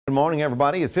Good morning,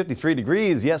 everybody. It's 53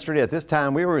 degrees. Yesterday at this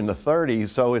time we were in the 30s,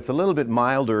 so it's a little bit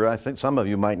milder. I think some of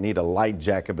you might need a light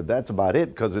jacket, but that's about it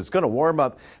because it's going to warm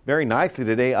up very nicely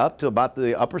today up to about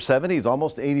the upper 70s,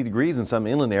 almost 80 degrees in some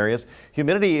inland areas.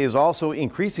 Humidity is also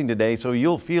increasing today, so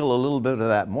you'll feel a little bit of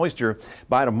that moisture.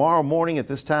 By tomorrow morning at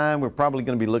this time, we're probably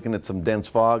going to be looking at some dense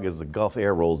fog as the Gulf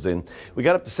air rolls in. We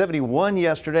got up to 71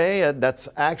 yesterday. That's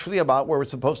actually about where we're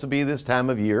supposed to be this time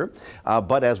of year.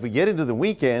 But as we get into the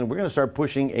weekend, we're going to start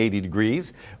pushing 80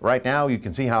 degrees. Right now you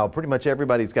can see how pretty much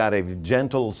everybody's got a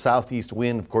gentle southeast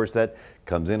wind, of course, that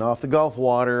comes in off the Gulf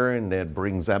water and that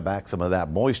brings that back some of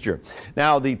that moisture.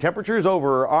 Now the temperatures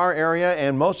over our area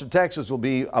and most of Texas will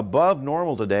be above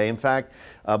normal today. In fact,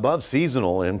 above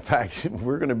seasonal. In fact,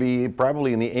 we're going to be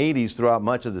probably in the 80s throughout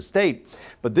much of the state.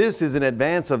 But this is in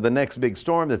advance of the next big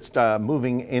storm that's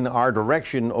moving in our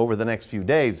direction over the next few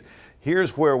days.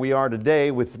 Here's where we are today,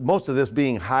 with most of this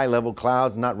being high-level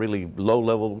clouds, not really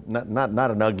low-level, not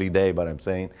an ugly day, but I'm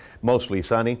saying mostly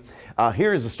sunny.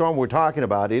 Here's the storm we're talking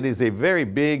about. It is a very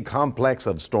big complex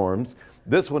of storms.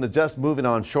 This one is just moving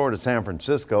on shore to San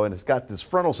Francisco, and it's got this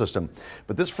frontal system.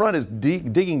 But this front is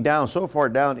digging down so far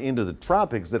down into the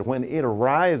tropics that when it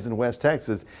arrives in West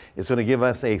Texas, it's going to give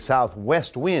us a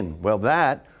southwest wind. Well,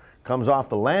 that comes off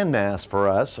the landmass for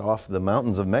us, off the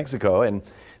mountains of Mexico, and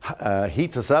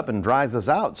heats us up and dries us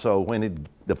out. So when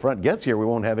the front gets here, we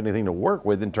won't have anything to work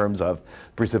with in terms of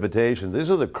precipitation.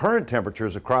 These are the current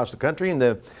temperatures across the country, in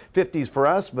the 50s for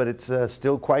us, but it's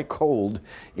still quite cold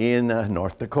in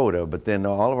North Dakota. But then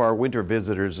all of our winter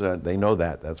visitors, they know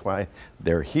that. That's why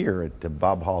they're here at the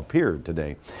Bob Hall Pier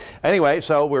today. Anyway,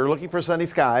 so we're looking for sunny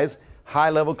skies,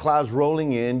 high-level clouds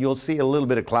rolling in. You'll see a little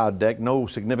bit of cloud deck, no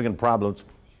significant problems.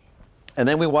 And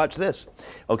then we watch this.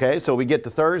 Okay, so we get to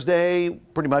Thursday,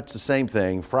 pretty much the same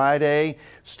thing. Friday,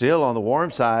 still on the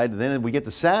warm side. Then we get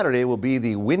to Saturday, will be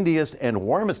the windiest and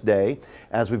warmest day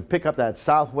as we pick up that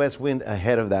southwest wind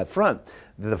ahead of that front.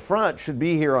 The front should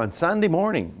be here on Sunday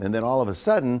morning, and then all of a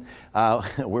sudden,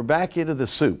 we're back into the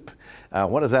soup.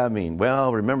 What does that mean?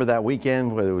 Well, remember that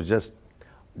weekend where it was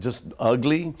just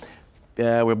ugly?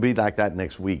 We'll be like that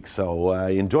next week. So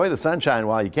enjoy the sunshine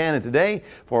while you can. And today,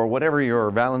 for whatever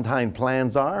your Valentine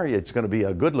plans are, it's going to be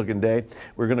a good looking day.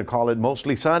 We're going to call it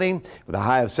mostly sunny with a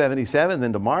high of 77.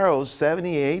 Then tomorrow's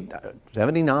 78,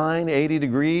 79, 80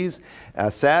 degrees.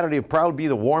 Saturday will probably be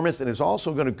the warmest, and it's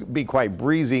also going to be quite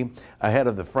breezy ahead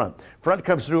of the front. Front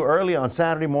comes through early on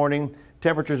Saturday morning.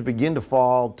 Temperatures begin to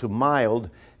fall to mild.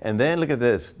 And then look at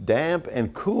this, damp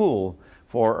and cool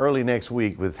for early next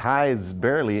week with highs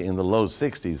barely in the low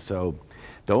 60s. So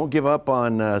don't give up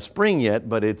on spring yet,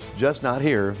 but it's just not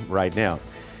here right now.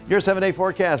 Your 7-day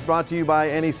forecast brought to you by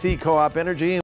NEC Co-op Energy.